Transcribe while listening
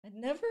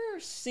never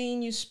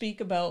seen you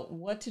speak about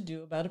what to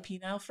do about a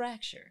penile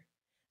fracture.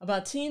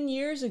 About 10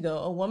 years ago,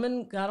 a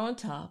woman got on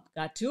top,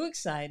 got too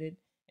excited,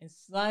 and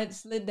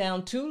slid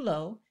down too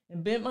low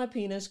and bent my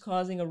penis,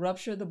 causing a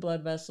rupture of the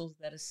blood vessels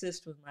that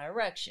assist with my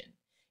erection.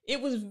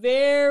 It was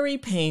very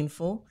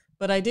painful,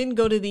 but I didn't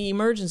go to the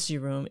emergency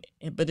room,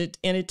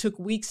 it took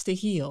weeks to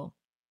heal.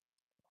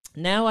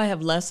 Now I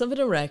have less of an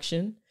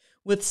erection.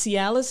 With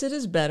Cialis, it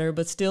is better,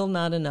 but still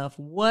not enough.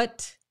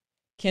 What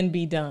can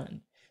be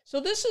done? So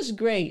this is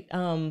great.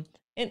 And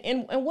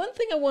one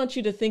thing I want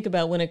you to think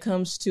about when it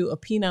comes to a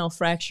penile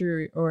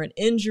fracture or an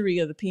injury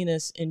of the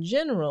penis in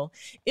general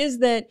is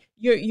that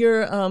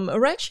your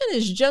erection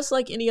is just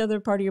like any other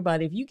part of your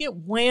body. If you get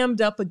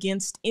whammed up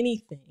against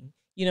anything,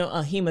 you know,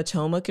 a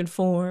hematoma can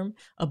form,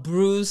 a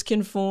bruise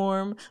can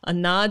form, a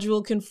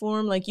nodule can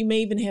form. Like you may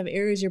even have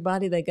areas of your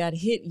body that got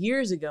hit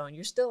years ago and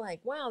you're still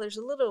like, wow, there's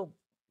a little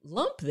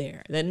lump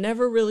there that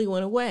never really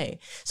went away.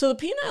 So the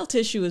penile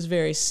tissue is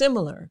very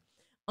similar.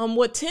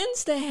 What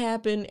tends to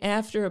happen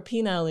after a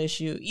penile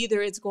issue,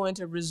 either it's going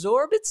to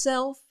resorb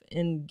itself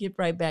and get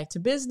right back to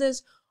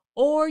business,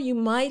 or you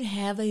might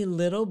have a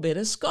little bit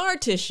of scar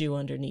tissue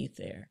underneath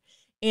there.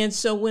 And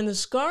so when the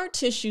scar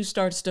tissue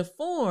starts to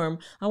form,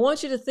 I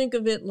want you to think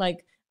of it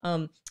like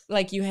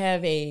you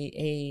have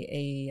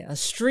a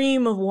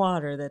stream of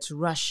water that's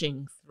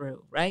rushing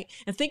through, right?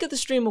 And think of the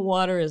stream of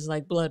water as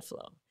like blood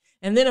flow.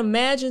 And then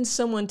imagine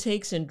someone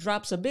takes and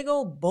drops a big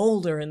old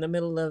boulder in the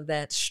middle of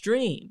that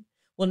stream.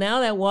 Well,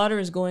 now that water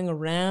is going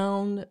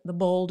around the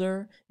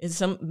boulder.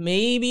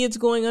 Maybe it's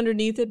going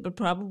underneath it, but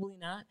probably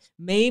not.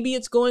 Maybe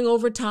it's going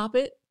over top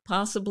it,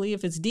 possibly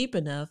if it's deep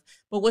enough.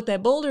 But what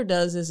that boulder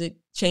does is it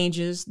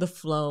changes the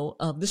flow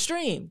of the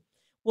stream.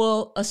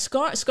 Well, a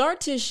scar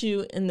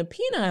tissue in the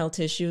penile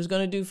tissue is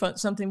going to do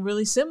something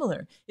really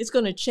similar. It's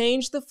going to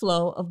change the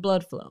flow of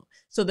blood flow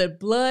so that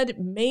blood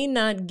may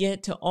not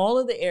get to all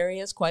of the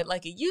areas quite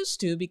like it used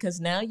to, because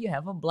now you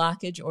have a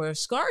blockage or a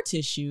scar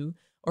tissue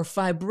or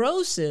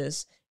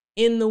fibrosis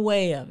in the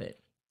way of it.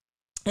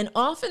 And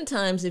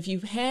oftentimes, if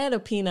you've had a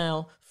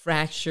penile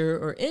fracture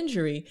or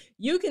injury,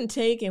 you can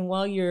take, and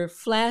while you're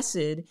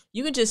flaccid,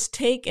 you can just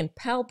take and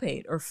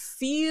palpate or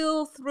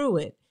feel through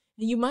it.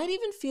 And you might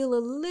even feel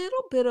a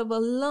little bit of a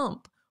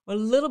lump or a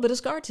little bit of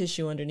scar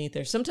tissue underneath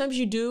there. Sometimes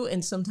you do,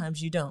 and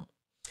sometimes you don't.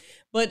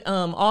 But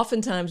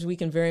oftentimes we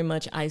can very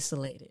much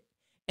isolate it.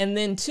 And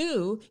then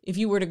too, if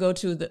you were to go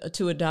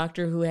to a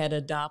doctor who had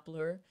a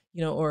Doppler,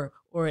 you know, or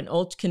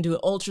can do an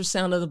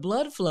ultrasound of the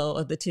blood flow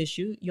of the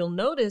tissue, you'll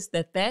notice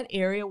that that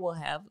area will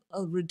have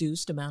a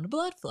reduced amount of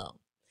blood flow.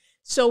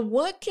 So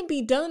what can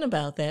be done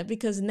about that?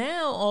 Because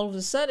now all of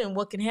a sudden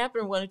what can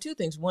happen are one of two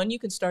things. One, you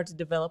can start to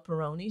develop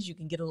Peyronie's. You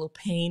can get a little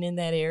pain in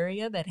that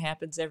area. That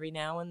happens every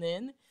now and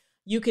then.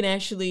 You can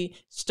actually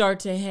start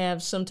to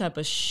have some type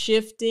of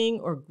shifting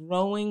or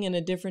growing in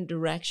a different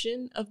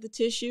direction of the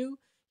tissue,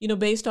 you know,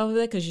 based off of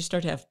that, because you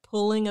start to have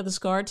pulling of the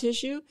scar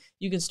tissue.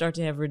 You can start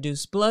to have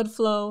reduced blood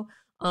flow,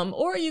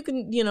 or you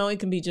can, you know,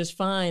 it can be just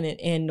fine,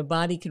 and the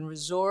body can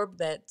resorb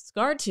that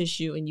scar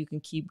tissue and you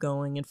can keep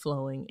going and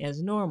flowing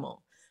as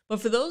normal.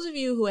 But for those of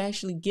you who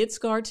actually get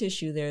scar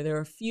tissue there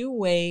are a few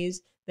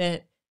ways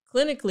that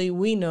clinically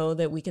we know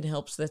that we can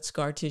help that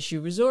scar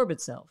tissue resorb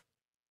itself.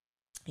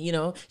 You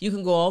know, you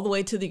can go all the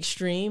way to the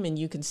extreme and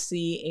you can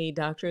see a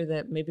doctor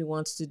that maybe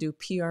wants to do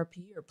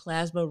PRP or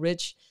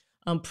plasma-rich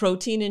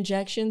protein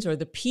injections or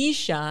the P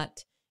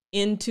shot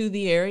into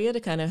the area to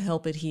kind of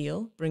help it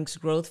heal, brings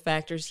growth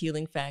factors,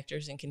 healing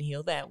factors, and can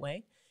heal that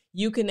way.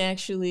 You can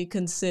actually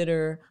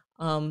consider,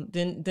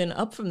 then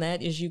up from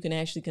that is you can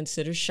actually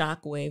consider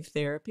shock wave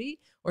therapy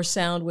or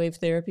sound wave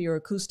therapy or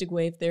acoustic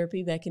wave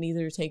therapy that can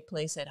either take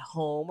place at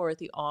home or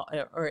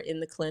or in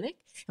the clinic.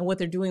 And what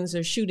they're doing is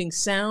they're shooting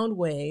sound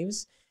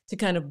waves to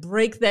kind of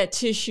break that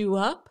tissue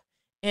up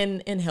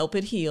and help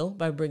it heal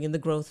by bringing the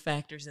growth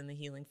factors and the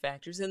healing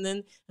factors. And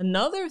then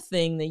another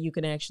thing that you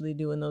can actually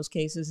do in those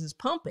cases is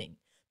pumping,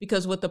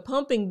 because what the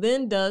pumping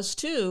then does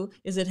too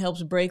is it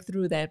helps break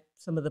through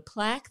some of the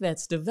plaque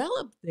that's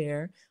developed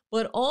there,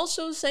 but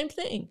also same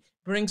thing,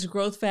 brings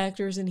growth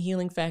factors and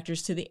healing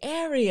factors to the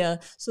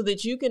area so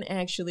that you can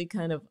actually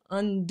kind of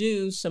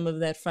undo some of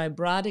that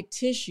fibrotic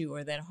tissue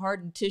or that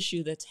hardened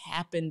tissue that's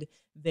happened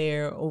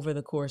there over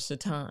the course of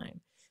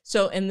time.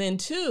 So, and then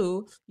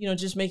too, you know,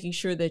 just making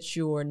sure that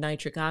your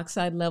nitric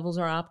oxide levels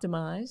are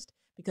optimized,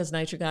 because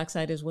nitric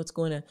oxide is what's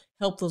going to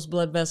help those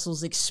blood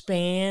vessels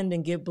expand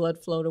and get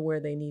blood flow to where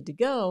they need to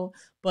go.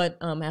 But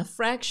a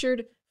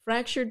fractured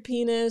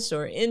penis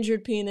or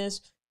injured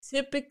penis,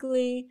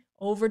 typically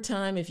over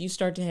time, if you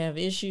start to have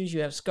issues,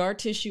 you have scar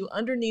tissue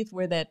underneath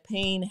where that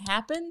pain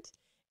happened.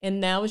 And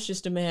now it's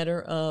just a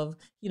matter of,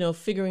 you know,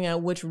 figuring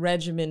out which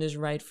regimen is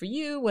right for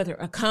you, whether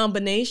a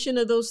combination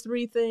of those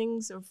 3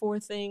 things or 4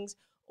 things,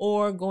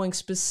 or going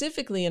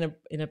specifically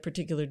in a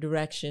particular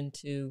direction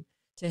to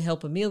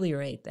help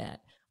ameliorate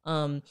that.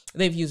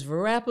 They've used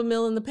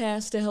verapamil in the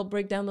past to help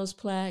break down those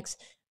plaques.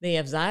 They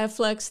have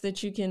Xiaflex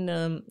that you can,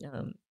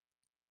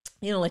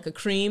 you know, like a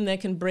cream that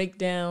can break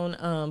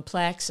down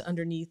plaques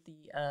underneath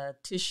the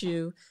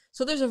tissue.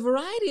 So there's a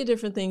variety of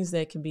different things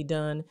that can be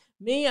done.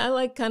 Me, I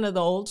like kind of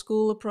the old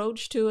school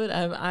approach to it.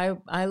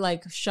 I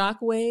like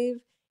shockwave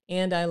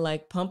and I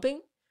like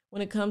pumping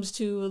when it comes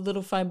to a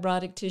little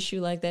fibrotic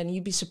tissue like that. And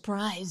you'd be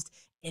surprised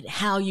at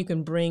how you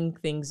can bring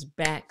things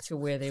back to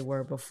where they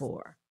were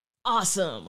before. Awesome.